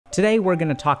Today, we're going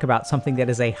to talk about something that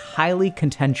is a highly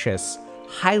contentious,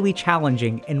 highly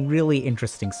challenging, and really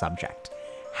interesting subject: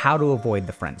 how to avoid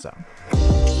the friend zone.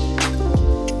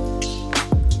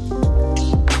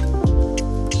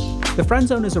 The friend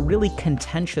zone is a really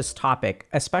contentious topic,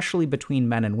 especially between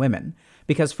men and women,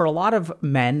 because for a lot of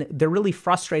men, they're really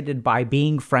frustrated by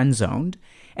being friend zoned,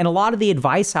 and a lot of the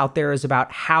advice out there is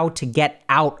about how to get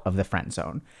out of the friend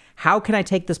zone. How can I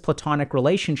take this platonic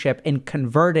relationship and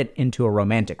convert it into a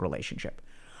romantic relationship?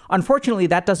 Unfortunately,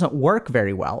 that doesn't work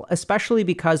very well, especially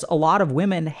because a lot of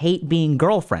women hate being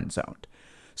girlfriend zoned.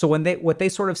 So what they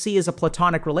sort of see is a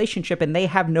platonic relationship and they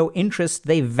have no interest,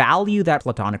 they value that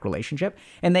platonic relationship,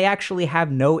 and they actually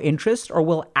have no interest or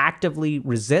will actively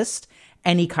resist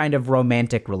any kind of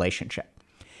romantic relationship.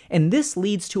 And this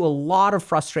leads to a lot of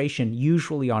frustration,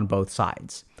 usually on both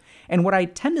sides. And what I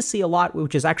tend to see a lot,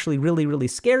 which is actually really, really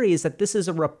scary, is that this is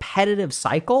a repetitive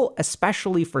cycle,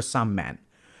 especially for some men,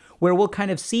 where we'll kind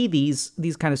of see these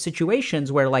kind of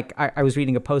situations where, like, I was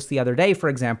reading a post the other day, for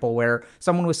example, where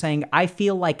someone was saying, I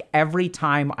feel like every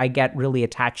time I get really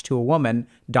attached to a woman, ...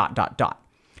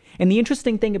 And the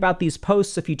interesting thing about these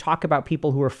posts, if you talk about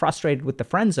people who are frustrated with the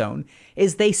friend zone,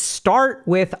 is they start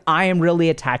with, I am really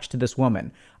attached to this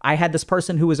woman. I had this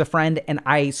person who was a friend and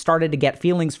I started to get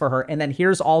feelings for her. And then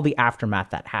here's all the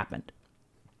aftermath that happened.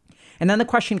 And then the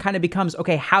question kind of becomes,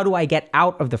 okay, how do I get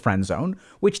out of the friend zone?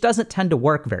 Which doesn't tend to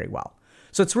work very well.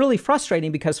 So it's really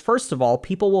frustrating because, first of all,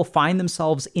 people will find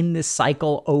themselves in this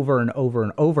cycle over and over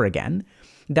and over again,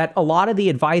 that a lot of the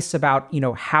advice about,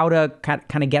 how to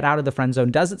kind of get out of the friend zone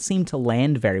doesn't seem to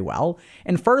land very well.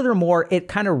 And furthermore, it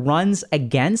kind of runs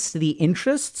against the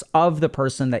interests of the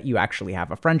person that you actually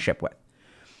have a friendship with.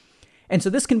 And so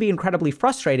this can be incredibly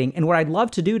frustrating. And what I'd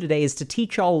love to do today is to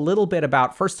teach y'all a little bit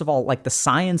about, first of all, like the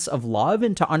science of love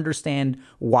and to understand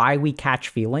why we catch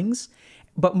feelings.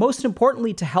 But most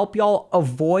importantly, to help y'all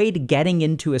avoid getting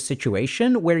into a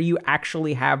situation where you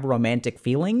actually have romantic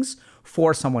feelings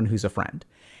for someone who's a friend.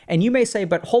 And you may say,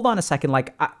 but hold on a second,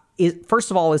 first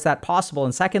of all, is that possible?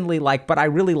 And secondly, but I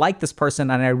really like this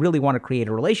person and I really want to create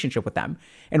a relationship with them.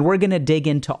 And we're going to dig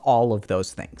into all of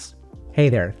those things. Hey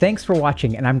there, thanks for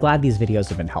watching, and I'm glad these videos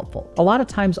have been helpful. A lot of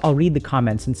times I'll read the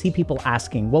comments and see people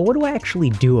asking, well, what do I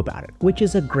actually do about it? Which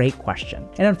is a great question.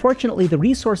 And unfortunately, the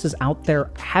resources out there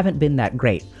haven't been that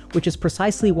great, which is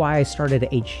precisely why I started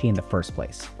HG in the first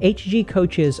place. HG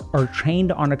coaches are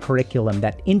trained on a curriculum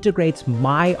that integrates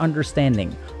my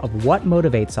understanding of what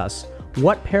motivates us,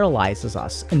 what paralyzes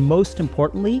us, and most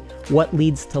importantly, what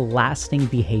leads to lasting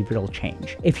behavioral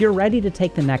change. If you're ready to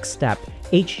take the next step,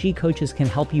 HG coaches can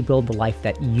help you build the life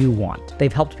that you want.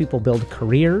 They've helped people build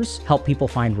careers, help people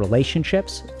find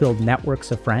relationships, build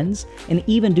networks of friends, and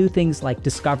even do things like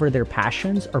discover their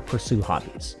passions or pursue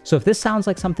hobbies. So if this sounds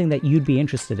like something that you'd be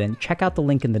interested in, check out the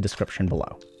link in the description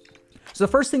below. So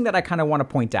the first thing that I kind of want to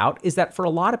point out is that for a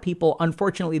lot of people,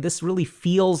 unfortunately, this really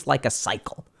feels like a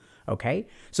cycle. Okay,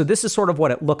 so this is sort of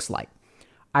what it looks like.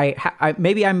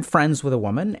 Maybe I'm friends with a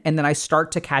woman and then I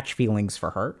start to catch feelings for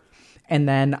her. And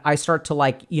then I start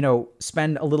to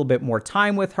spend a little bit more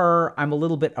time with her. I'm a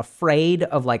little bit afraid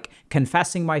of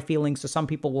confessing my feelings. So some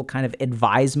people will kind of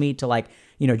advise me to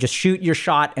just shoot your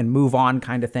shot and move on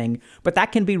kind of thing. But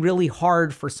that can be really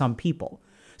hard for some people.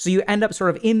 So you end up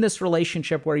sort of in this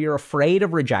relationship where you're afraid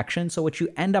of rejection. So what you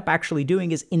end up actually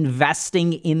doing is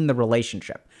investing in the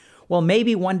relationship. Well,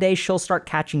 maybe one day she'll start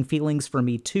catching feelings for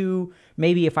me too.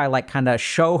 Maybe if I kind of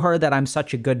show her that I'm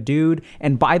such a good dude.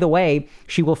 And by the way,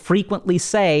 she will frequently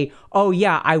say, oh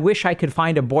yeah, I wish I could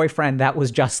find a boyfriend that was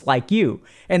just like you.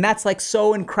 And that's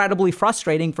so incredibly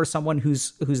frustrating for someone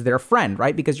who's their friend,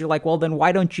 right? Because you're like, well, then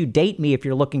why don't you date me if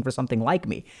you're looking for something like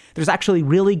me? There's actually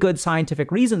really good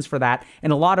scientific reasons for that.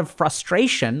 And a lot of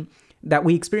frustration that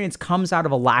we experience comes out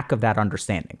of a lack of that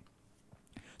understanding.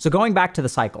 So going back to the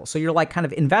cycle, so you're kind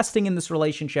of investing in this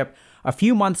relationship, a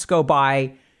few months go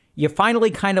by, you finally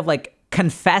kind of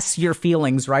confess your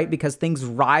feelings, right? Because things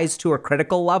rise to a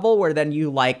critical level where then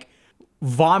you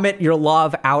vomit your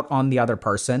love out on the other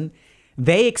person.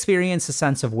 They experience a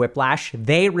sense of whiplash.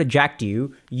 They reject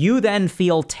you. You then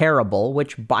feel terrible,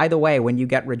 which, by the way, when you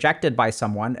get rejected by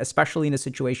someone, especially in a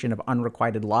situation of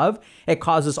unrequited love, it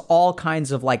causes all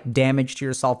kinds of damage to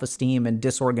your self-esteem and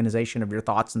disorganization of your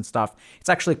thoughts and stuff. It's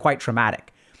actually quite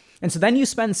traumatic. And so then you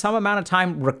spend some amount of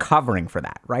time recovering for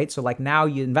that, right? So like now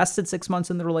you invested 6 months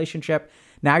in the relationship.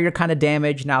 Now you're kind of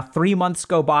damaged. Now 3 months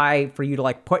go by for you to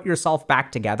like put yourself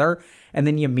back together. And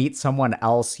then you meet someone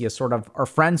else. You sort of are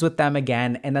friends with them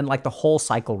again. And then like the whole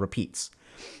cycle repeats.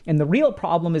 And the real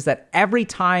problem is that every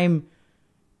time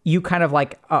you kind of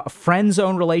like a friend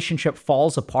zone relationship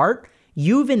falls apart,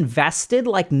 you've invested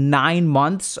like 9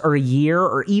 months or a year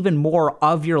or even more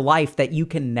of your life that you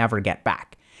can never get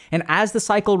back. And as the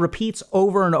cycle repeats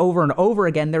over and over and over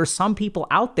again, there's some people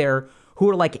out there who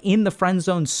are like in the friend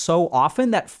zone so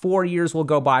often that 4 years will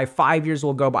go by, 5 years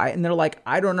will go by, and they're like,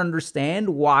 I don't understand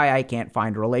why I can't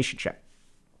find a relationship.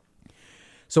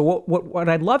 So what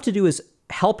I'd love to do is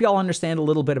help y'all understand a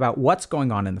little bit about what's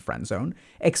going on in the friend zone,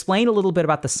 explain a little bit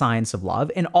about the science of love,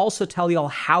 and also tell y'all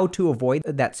how to avoid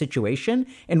that situation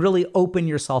and really open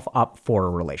yourself up for a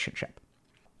relationship.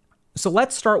 So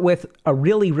let's start with a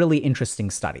really, really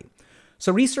interesting study.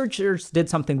 So researchers did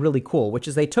something really cool, which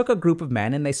is they took a group of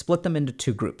men and they split them into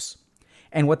 2 groups.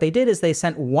 And what they did is they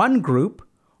sent one group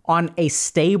on a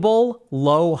stable,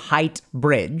 low height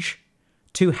bridge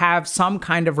to have some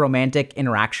kind of romantic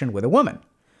interaction with a woman.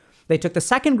 They took the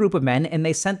second group of men and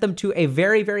they sent them to a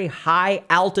very, very high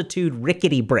altitude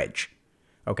rickety bridge.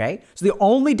 Okay? So the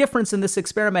only difference in this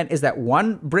experiment is that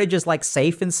one bridge is like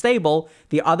safe and stable,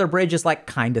 the other bridge is like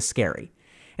kind of scary.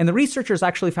 And the researchers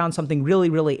actually found something really,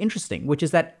 really interesting, which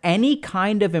is that any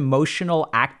kind of emotional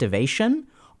activation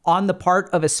on the part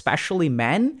of especially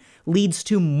men leads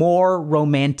to more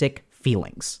romantic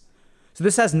feelings. So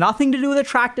this has nothing to do with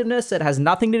attractiveness. It has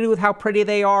nothing to do with how pretty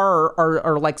they are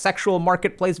or like sexual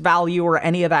marketplace value or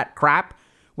any of that crap,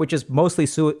 which is mostly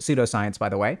pseudoscience, by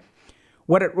the way.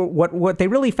 What they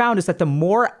really found is that the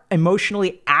more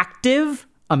emotionally active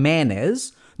a man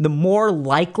is, the more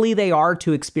likely they are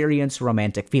to experience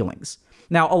romantic feelings.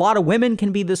 Now, a lot of women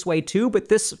can be this way too, but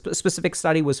this specific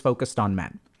study was focused on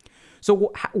men.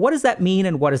 So what does that mean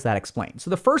and what does that explain?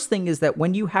 So the first thing is that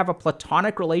when you have a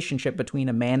platonic relationship between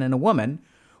a man and a woman,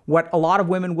 what a lot of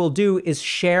women will do is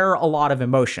share a lot of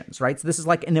emotions, right? So this is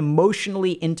like an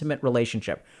emotionally intimate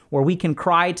relationship where we can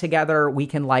cry together, we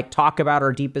can like talk about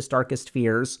our deepest, darkest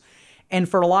fears. And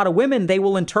for a lot of women, they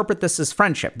will interpret this as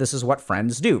friendship. This is what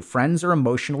friends do. Friends are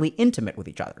emotionally intimate with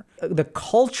each other. The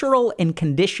cultural and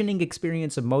conditioning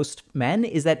experience of most men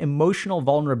is that emotional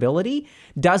vulnerability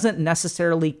doesn't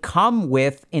necessarily come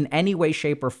with, in any way,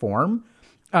 shape, or form,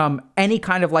 any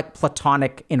kind of like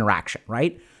platonic interaction,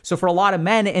 right? So for a lot of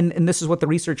men, and this is what the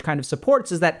research kind of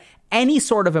supports, is that any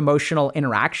sort of emotional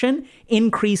interaction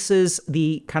increases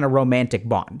the kind of romantic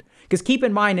bond. Because keep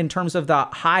in mind, in terms of the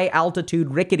high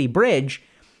altitude rickety bridge,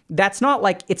 it's not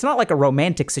like a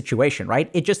romantic situation,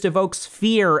 right? It just evokes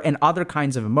fear and other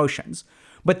kinds of emotions.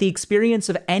 But the experience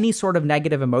of any sort of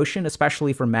negative emotion,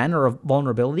 especially for men, or of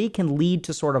vulnerability, can lead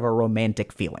to sort of a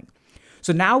romantic feeling.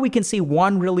 So now we can see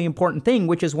one really important thing,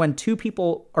 which is when 2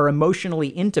 people are emotionally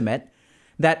intimate,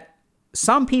 that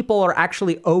some people are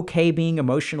actually okay being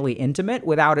emotionally intimate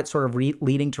without it sort of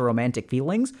leading to romantic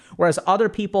feelings, whereas other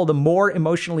people, the more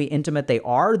emotionally intimate they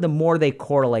are, the more they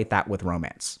correlate that with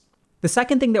romance. The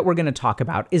second thing that we're going to talk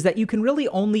about is that you can really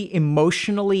only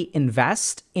emotionally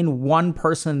invest in one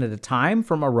person at a time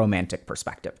from a romantic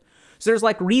perspective. So there's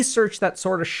like research that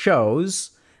sort of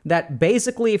shows that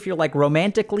basically if you're like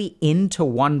romantically into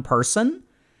one person,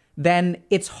 then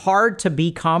it's hard to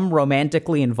become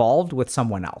romantically involved with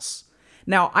someone else.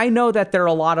 Now, I know that there are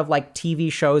a lot of like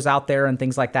TV shows out there and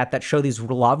things like that that show these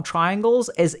love triangles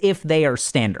as if they are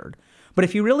standard. But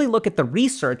if you really look at the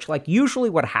research, like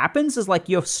usually what happens is like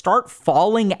you start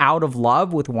falling out of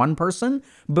love with one person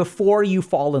before you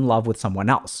fall in love with someone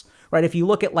else, right? If you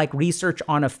look at like research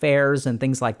on affairs and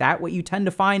things like that, what you tend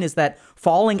to find is that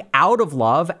falling out of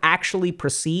love actually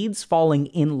precedes falling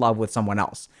in love with someone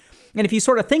else. And if you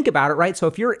sort of think about it, right? So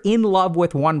if you're in love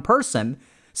with one person,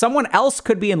 someone else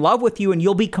could be in love with you and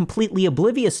you'll be completely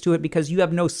oblivious to it because you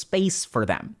have no space for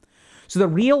them. So the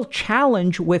real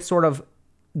challenge with sort of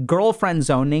girlfriend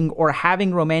zoning or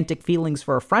having romantic feelings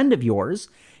for a friend of yours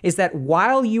is that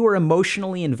while you are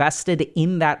emotionally invested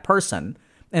in that person,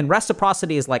 and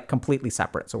reciprocity is like completely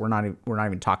separate, so we're not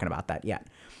even talking about that yet,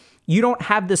 you don't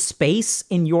have the space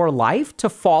in your life to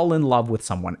fall in love with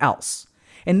someone else.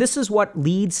 And this is what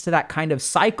leads to that kind of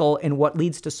cycle and what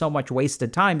leads to so much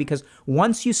wasted time, because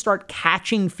once you start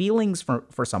catching feelings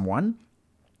for someone,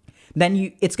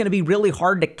 then it's going to be really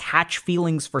hard to catch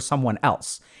feelings for someone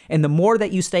else. And the more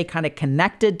that you stay kind of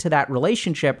connected to that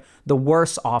relationship, the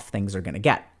worse off things are going to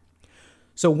get.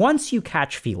 So once you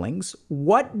catch feelings,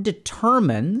 what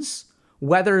determines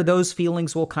whether those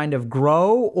feelings will kind of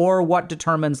grow or what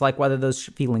determines like whether those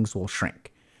feelings will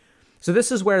shrink? So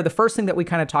this is where the first thing that we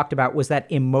kind of talked about was that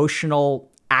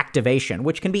emotional activation,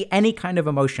 which can be any kind of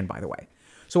emotion, by the way.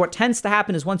 So what tends to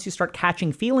happen is once you start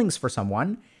catching feelings for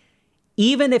someone,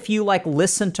 even if you like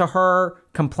listen to her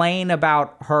complain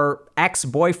about her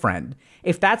ex-boyfriend,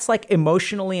 if that's like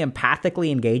emotionally,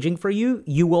 empathically engaging for you,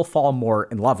 you will fall more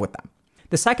in love with them.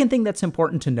 The second thing that's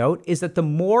important to note is that the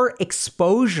more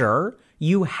exposure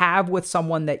you have with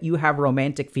someone that you have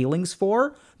romantic feelings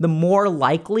for, the more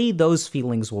likely those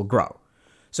feelings will grow.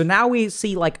 So now we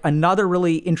see like another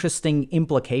really interesting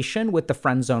implication with the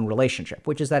friend zone relationship,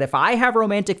 which is that if I have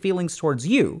romantic feelings towards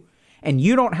you and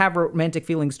you don't have romantic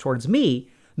feelings towards me,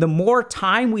 the more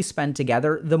time we spend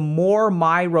together, the more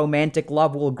my romantic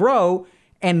love will grow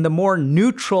and the more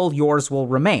neutral yours will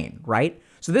remain, right?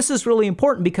 So this is really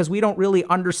important because we don't really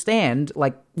understand,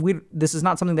 this is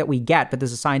not something that we get, but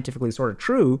this is scientifically sort of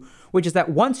true, which is that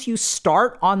once you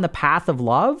start on the path of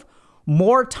love,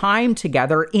 more time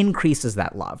together increases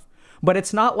that love. But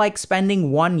it's not like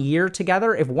spending 1 year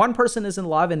together. If one person is in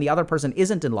love and the other person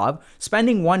isn't in love,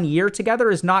 spending 1 year together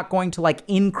is not going to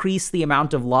increase the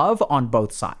amount of love on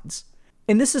both sides.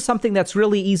 And this is something that's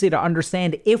really easy to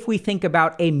understand if we think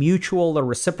about a mutual or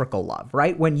reciprocal love,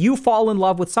 right? When you fall in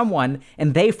love with someone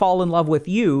and they fall in love with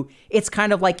you, it's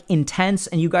kind of intense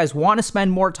and you guys want to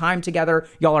spend more time together.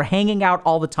 Y'all are hanging out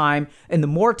all the time. And the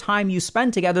more time you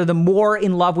spend together, the more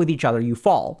in love with each other you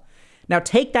fall. Now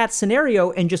take that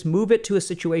scenario and just move it to a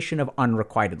situation of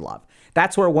unrequited love.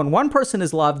 That's where when one person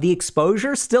is loved, the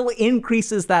exposure still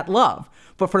increases that love.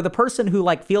 But for the person who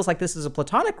feels like this is a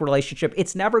platonic relationship,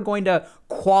 it's never going to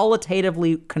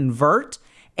qualitatively convert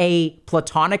a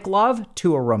platonic love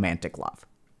to a romantic love.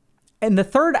 And the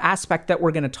third aspect that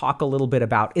we're going to talk a little bit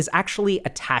about is actually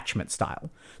attachment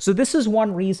style. So this is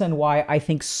one reason why I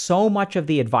think so much of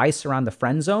the advice around the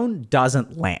friend zone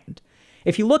doesn't land.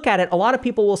 If you look at it, a lot of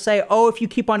people will say, oh, if you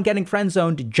keep on getting friend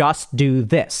zoned, just do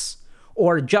this.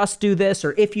 Or just do this,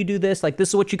 or if you do this, this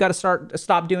is what you got to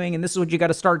stop doing, and this is what you got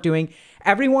to start doing.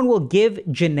 Everyone will give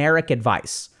generic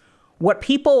advice.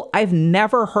 I've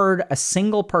never heard a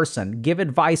single person give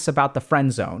advice about the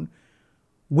friend zone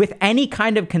with any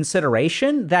kind of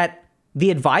consideration that the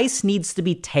advice needs to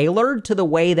be tailored to the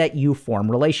way that you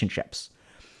form relationships.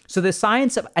 So the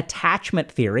science of attachment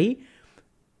theory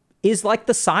is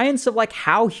the science of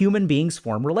how human beings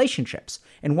form relationships.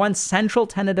 And one central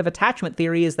tenet of attachment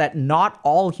theory is that not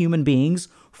all human beings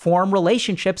form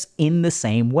relationships in the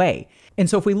same way. And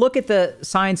so if we look at the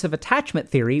science of attachment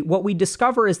theory, what we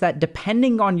discover is that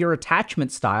depending on your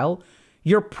attachment style,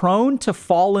 you're prone to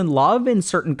fall in love in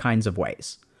certain kinds of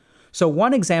ways. So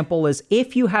one example is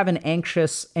if you have an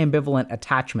anxious, ambivalent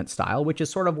attachment style, which is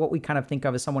sort of what we kind of think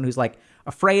of as someone who's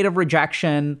afraid of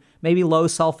rejection, maybe low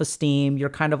self-esteem, you're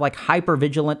kind of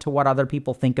hyper-vigilant to what other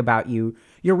people think about you.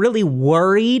 You're really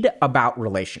worried about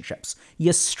relationships.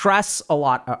 You stress a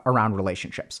lot around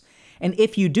relationships. And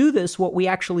if you do this, what we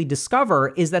actually discover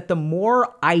is that the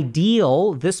more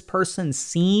ideal this person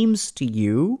seems to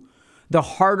you, the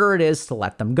harder it is to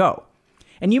let them go.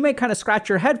 And you may kind of scratch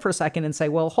your head for a second and say,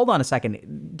 well, hold on a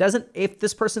second. If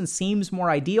this person seems more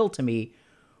ideal to me,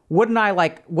 wouldn't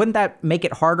that make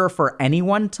it harder for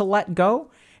anyone to let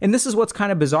go? And this is what's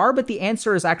kind of bizarre, but the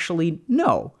answer is actually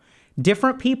no.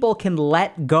 Different people can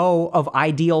let go of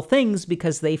ideal things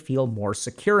because they feel more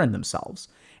secure in themselves.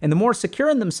 And the more secure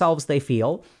in themselves they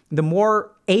feel, the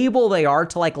more able they are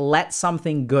to let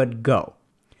something good go.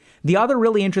 The other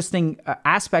really interesting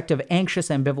aspect of anxious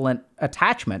ambivalent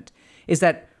attachment is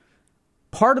that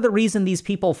part of the reason these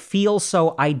people feel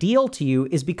so ideal to you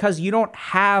is because you don't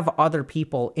have other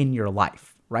people in your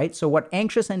life, right? So what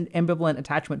anxious and ambivalent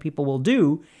attachment people will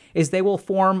do is they will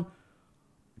form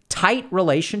tight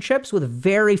relationships with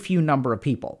very few number of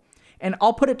people. And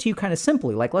I'll put it to you kind of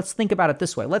simply, let's think about it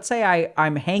this way. Let's say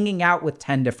I'm hanging out with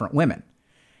 10 different women.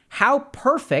 How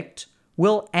perfect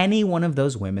will any one of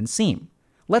those women seem?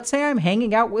 Let's say I'm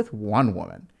hanging out with one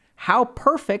woman. How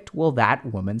perfect will that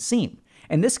woman seem?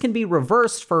 And this can be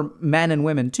reversed for men and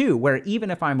women too, where even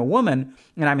if I'm a woman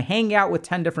and I'm hanging out with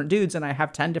 10 different dudes and I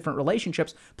have 10 different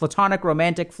relationships, platonic,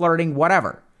 romantic, flirting,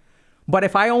 whatever. But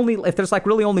if there's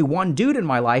really only one dude in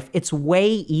my life, it's way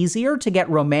easier to get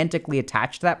romantically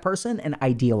attached to that person and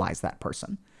idealize that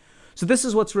person. So this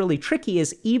is what's really tricky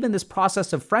is even this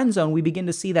process of friend zone, we begin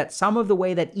to see that some of the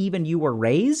way that even you were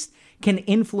raised can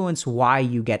influence why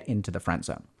you get into the friend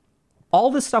zone. All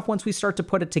this stuff, once we start to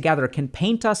put it together, can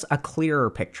paint us a clearer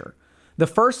picture. The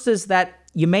first is that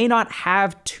you may not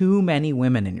have too many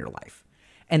women in your life.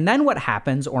 And then what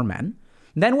happens, or men,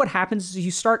 then what happens is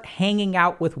you start hanging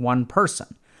out with one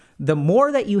person. The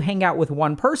more that you hang out with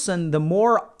one person, the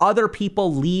more other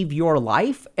people leave your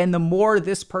life and the more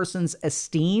this person's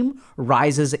esteem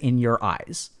rises in your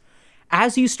eyes.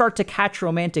 As you start to catch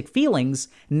romantic feelings,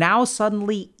 now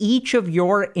suddenly each of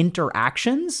your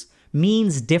interactions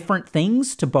means different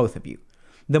things to both of you.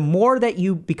 The more that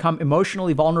you become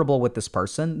emotionally vulnerable with this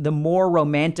person, the more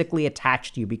romantically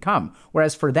attached you become.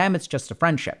 Whereas for them, it's just a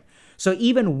friendship. So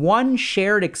even one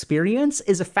shared experience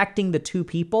is affecting the two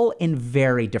people in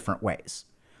very different ways.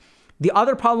 The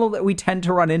other problem that we tend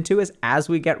to run into is as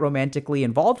we get romantically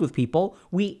involved with people,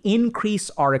 we increase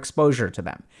our exposure to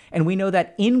them. And we know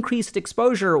that increased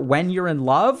exposure when you're in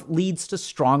love leads to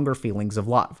stronger feelings of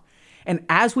love. And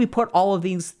as we put all of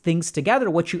these things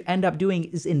together, what you end up doing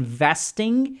is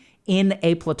investing in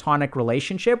a platonic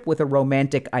relationship with a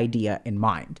romantic idea in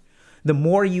mind. The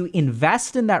more you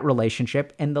invest in that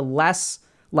relationship and the less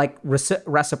like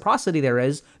reciprocity there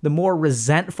is, the more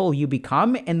resentful you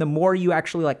become and the more you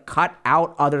actually like cut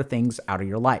out other things out of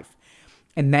your life.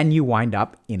 And then you wind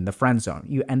up in the friend zone.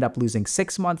 You end up losing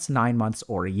 6 months, 9 months,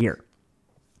 or a year.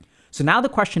 So now the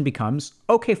question becomes,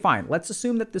 okay, fine, let's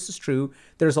assume that this is true.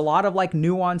 There's a lot of like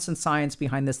nuance and science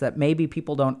behind this that maybe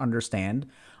people don't understand.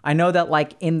 I know that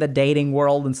like in the dating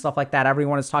world and stuff like that,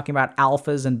 everyone is talking about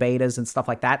alphas and betas and stuff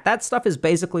like that. That stuff has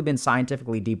basically been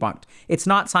scientifically debunked. It's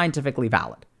not scientifically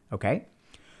valid, okay?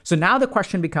 So now the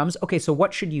question becomes, okay, so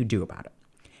what should you do about it?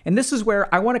 And this is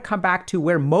where I want to come back to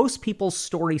where most people's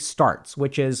story starts,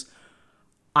 which is,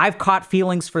 I've caught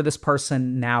feelings for this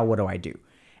person, now what do I do?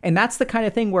 And that's the kind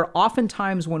of thing where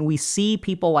oftentimes when we see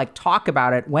people like talk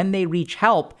about it, when they reach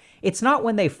help, it's not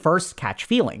when they first catch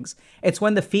feelings. It's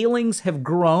when the feelings have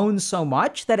grown so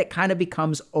much that it kind of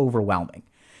becomes overwhelming.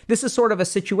 This is sort of a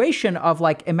situation of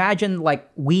like, imagine like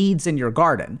weeds in your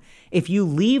garden. If you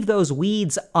leave those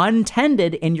weeds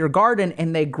untended in your garden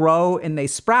and they grow and they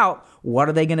sprout, what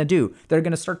are they going to do? They're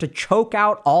going to start to choke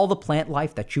out all the plant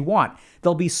life that you want.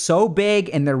 They'll be so big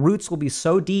and their roots will be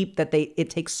so deep that it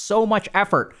takes so much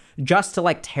effort just to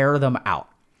like tear them out.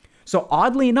 So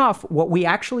oddly enough, what we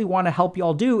actually want to help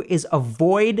y'all do is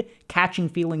avoid catching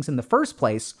feelings in the first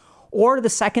place, or the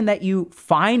second that you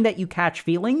find that you catch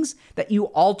feelings, that you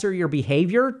alter your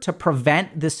behavior to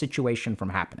prevent this situation from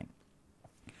happening.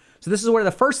 So this is where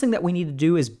the first thing that we need to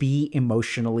do is be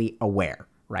emotionally aware,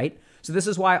 right? So this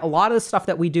is why a lot of the stuff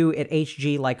that we do at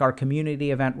HG, like our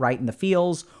community event Right in the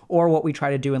Feels, or what we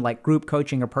try to do in like group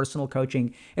coaching or personal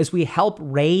coaching, is we help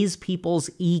raise people's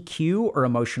EQ or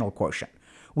emotional quotient.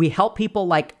 We help people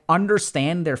like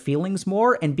understand their feelings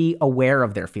more and be aware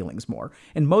of their feelings more.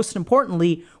 And most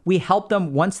importantly, we help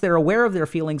them, once they're aware of their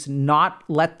feelings, not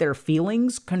let their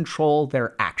feelings control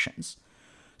their actions.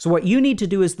 So what you need to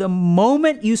do is the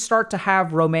moment you start to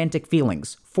have romantic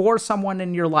feelings for someone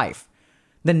in your life,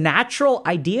 the natural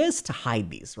idea is to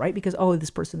hide these, right? Because, oh,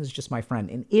 this person is just my friend.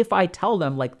 And if I tell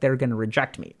them, like, they're going to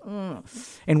reject me.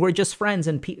 And we're just friends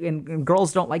and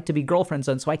girls don't like to be girlfriends,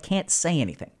 and so I can't say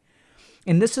anything.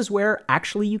 And this is where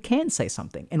actually you can say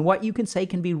something. And what you can say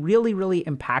can be really, really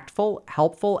impactful,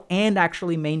 helpful, and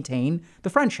actually maintain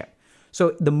the friendship.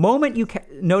 So the moment you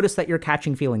notice that you're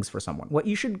catching feelings for someone, what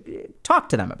you should talk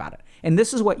to them about it. And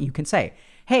this is what you can say.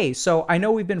 Hey, so I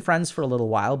know we've been friends for a little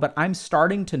while, but I'm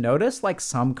starting to notice like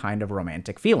some kind of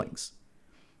romantic feelings.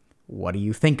 What do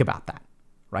you think about that?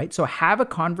 Right? So have a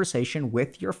conversation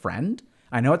with your friend.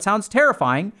 I know it sounds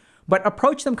terrifying, but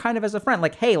approach them kind of as a friend.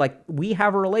 Like, hey, like we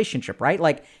have a relationship, right?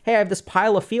 Like, hey, I have this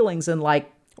pile of feelings and like,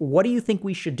 what do you think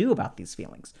we should do about these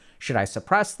feelings? Should I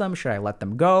suppress them? Should I let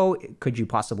them go? Could you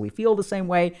possibly feel the same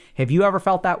way? Have you ever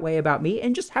felt that way about me?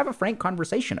 And just have a frank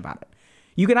conversation about it.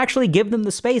 You can actually give them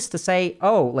the space to say,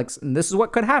 oh, like this is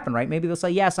what could happen, right? Maybe they'll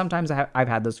say, yeah, sometimes I've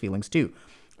had those feelings too.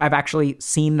 I've actually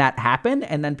seen that happen.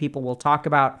 And then people will talk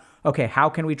about, okay, how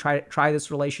can we try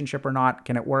this relationship or not?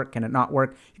 Can it work? Can it not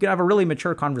work? You can have a really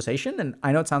mature conversation. And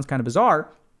I know it sounds kind of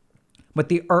bizarre, but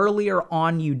the earlier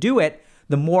on you do it,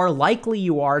 the more likely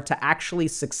you are to actually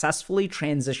successfully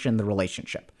transition the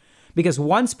relationship. Because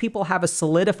once people have a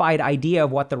solidified idea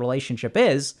of what the relationship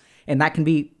is, and that can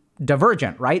be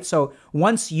divergent, right? So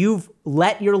once you've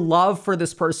let your love for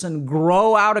this person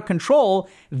grow out of control,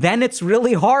 then it's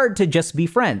really hard to just be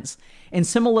friends. And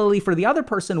similarly for the other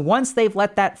person, once they've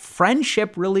let that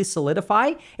friendship really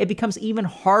solidify, it becomes even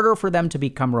harder for them to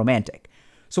become romantic.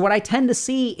 So what I tend to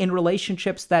see in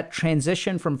relationships that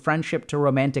transition from friendship to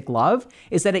romantic love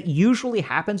is that it usually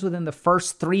happens within the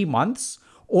first 3 months,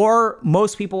 or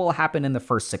most people will happen in the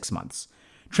first 6 months.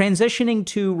 Transitioning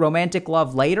to romantic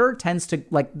love later tends to,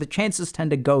 like, the chances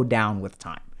tend to go down with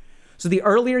time. So the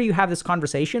earlier you have this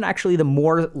conversation, actually the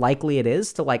more likely it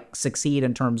is to like succeed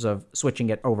in terms of switching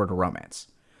it over to romance.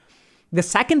 The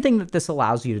second thing that this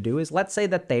allows you to do is, let's say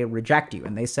that they reject you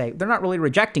and they say, they're not really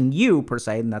rejecting you per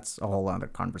se, and that's a whole other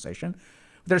conversation.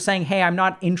 They're saying, hey, I'm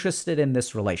not interested in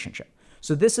this relationship.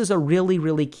 So this is a really,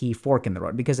 really key fork in the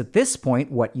road, because at this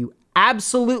point, what you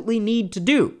absolutely need to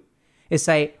do is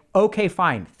say, okay,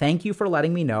 fine. Thank you for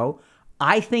letting me know.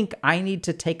 I think I need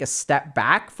to take a step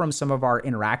back from some of our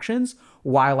interactions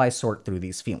while I sort through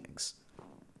these feelings.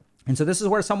 And so this is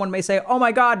where someone may say, oh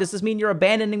my God, does this mean you're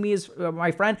abandoning me as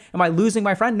my friend? Am I losing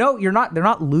my friend? No, you're not. They're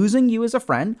not losing you as a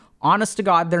friend. Honest to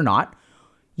God, they're not.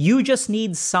 You just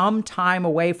need some time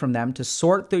away from them to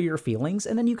sort through your feelings.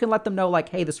 And then you can let them know like,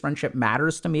 hey, this friendship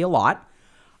matters to me a lot.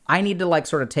 I need to like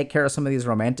sort of take care of some of these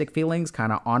romantic feelings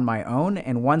kind of on my own.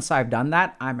 And once I've done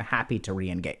that, I'm happy to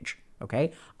re-engage.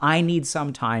 Okay. I need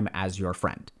some time as your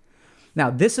friend. Now,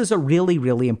 this is a really,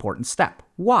 really important step.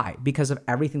 Why? Because of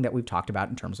everything that we've talked about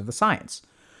in terms of the science.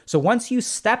 So once you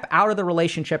step out of the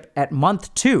relationship at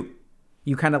month 2,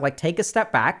 you kind of like take a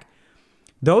step back,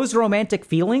 those romantic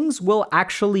feelings will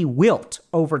actually wilt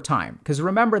over time. Because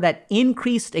remember that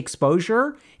increased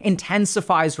exposure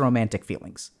intensifies romantic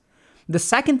feelings. The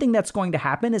second thing that's going to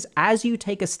happen is as you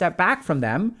take a step back from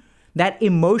them, that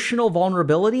emotional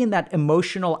vulnerability and that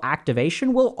emotional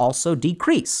activation will also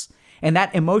decrease. And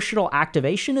that emotional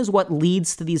activation is what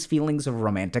leads to these feelings of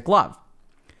romantic love.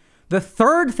 The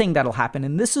third thing that'll happen,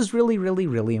 and this is really, really,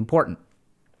 really important,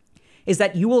 is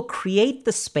that you will create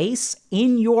the space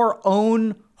in your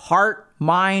own heart,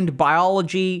 mind,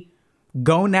 biology,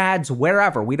 gonads,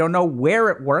 wherever. We don't know where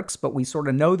it works, but we sort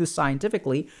of know this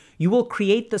scientifically. You will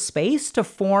create the space to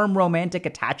form romantic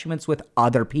attachments with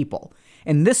other people.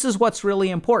 And this is what's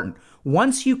really important.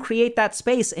 Once you create that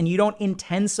space and you don't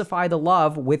intensify the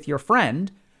love with your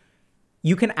friend,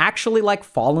 you can actually like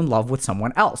fall in love with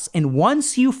someone else. And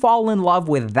once you fall in love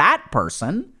with that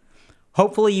person,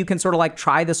 hopefully you can sort of like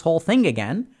try this whole thing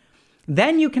again.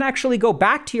 Then you can actually go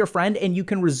back to your friend and you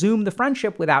can resume the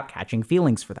friendship without catching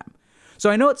feelings for them. So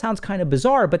I know it sounds kind of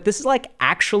bizarre, but this is like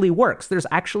actually works. There's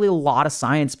actually a lot of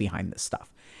science behind this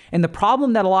stuff. And the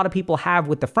problem that a lot of people have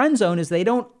with the friend zone is they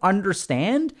don't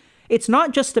understand. It's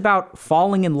not just about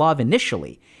falling in love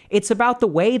initially. It's about the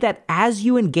way that as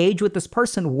you engage with this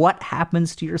person, what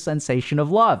happens to your sensation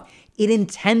of love? It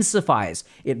intensifies.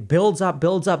 It builds up,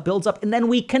 builds up, builds up, and then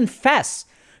we confess.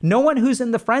 No one who's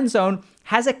in the friend zone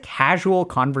has a casual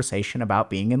conversation about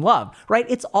being in love, right?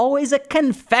 It's always a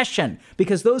confession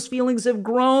because those feelings have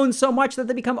grown so much that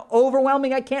they become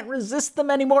overwhelming. I can't resist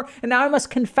them anymore. And now I must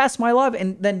confess my love.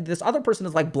 And then this other person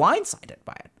is like blindsided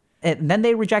by it. And then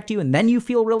they reject you and then you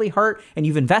feel really hurt and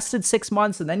you've invested 6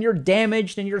 months and then you're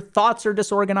damaged and your thoughts are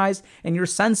disorganized and your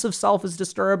sense of self is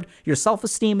disturbed. Your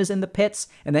self-esteem is in the pits.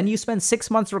 And then you spend 6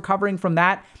 months recovering from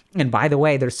that. And by the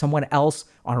way, there's someone else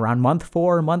on around month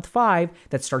 4 or month 5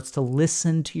 that starts to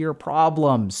listen to your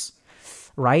problems,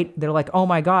 right? They're like, oh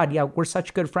my God, yeah, we're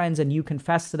such good friends. And you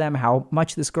confess to them how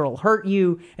much this girl hurt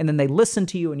you. And then they listen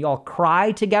to you and y'all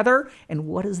cry together. And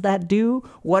what does that do?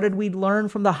 What did we learn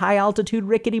from the high altitude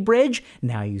rickety bridge?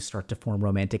 Now you start to form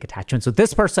romantic attachments with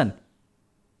this person.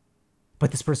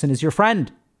 But this person is your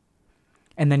friend.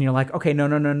 And then you're like, okay, no.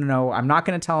 I'm not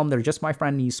going to tell them they're just my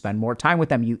friend. And you spend more time with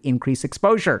them. You increase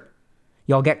exposure.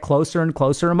 Y'all get closer and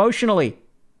closer emotionally.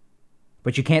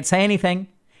 But you can't say anything.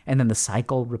 And then the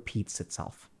cycle repeats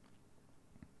itself.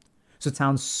 So it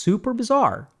sounds super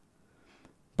bizarre.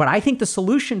 But I think the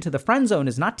solution to the friend zone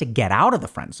is not to get out of the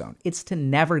friend zone. It's to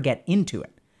never get into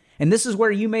it. And this is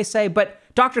where you may say, but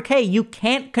Dr. K, you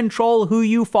can't control who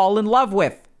you fall in love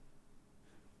with.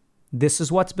 This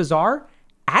is what's bizarre.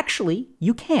 Actually,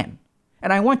 you can.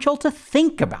 And I want y'all to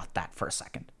think about that for a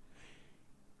second.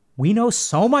 We know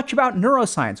so much about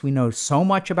neuroscience. We know so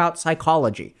much about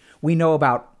psychology. We know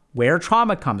about where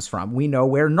trauma comes from. We know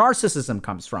where narcissism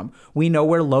comes from. We know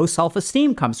where low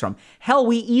self-esteem comes from. Hell,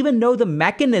 we even know the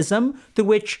mechanism through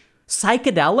which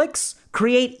psychedelics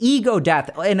create ego death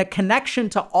and a connection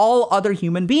to all other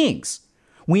human beings.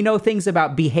 We know things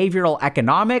about behavioral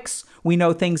economics. We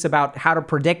know things about how to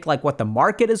predict like what the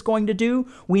market is going to do.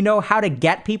 We know how to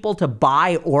get people to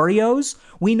buy Oreos.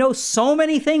 We know so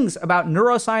many things about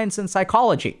neuroscience and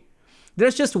psychology.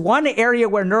 There's just one area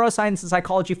where neuroscience and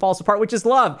psychology falls apart, which is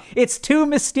love. It's too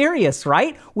mysterious,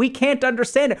 right? We can't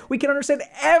understand it. We can understand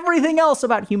everything else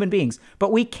about human beings,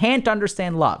 but we can't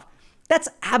understand love. That's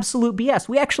absolute BS.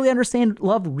 We actually understand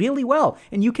love really well,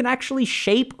 and you can actually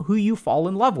shape who you fall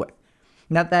in love with.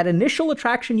 Now, that initial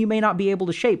attraction you may not be able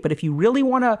to shape, but if you really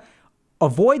want to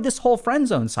avoid this whole friend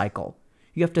zone cycle,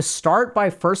 you have to start by,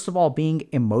 first of all, being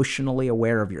emotionally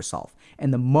aware of yourself.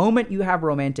 And the moment you have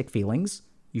romantic feelings,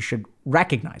 you should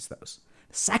recognize those.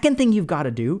 The second thing you've got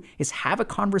to do is have a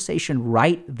conversation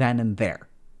right then and there.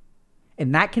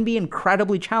 And that can be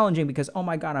incredibly challenging because, oh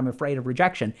my God, I'm afraid of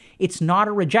rejection. It's not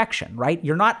a rejection, right?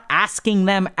 You're not asking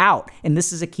them out. And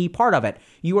this is a key part of it.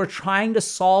 You are trying to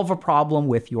solve a problem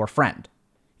with your friend.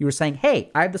 You were saying,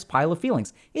 hey, I have this pile of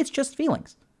feelings. It's just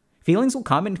feelings. Feelings will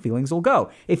come and feelings will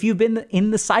go. If you've been in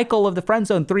the cycle of the friend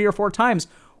zone 3 or 4 times,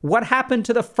 What happened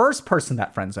to the first person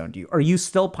that friend zoned you? Are you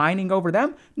still pining over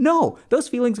them? No, those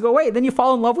feelings go away. Then you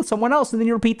fall in love with someone else and then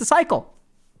you repeat the cycle.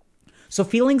 So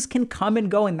feelings can come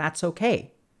and go, and that's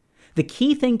okay. The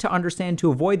key thing to understand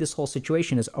to avoid this whole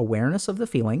situation is awareness of the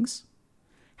feelings,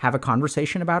 have a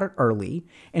conversation about it early,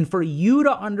 and for you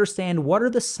to understand what are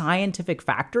the scientific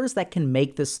factors that can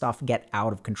make this stuff get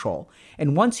out of control.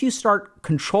 And once you start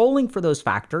controlling for those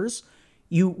factors,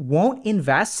 you won't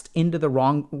invest into the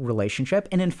wrong relationship.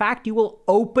 And in fact, you will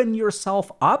open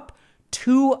yourself up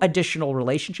to additional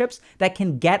relationships that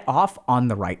can get off on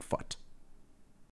the right foot.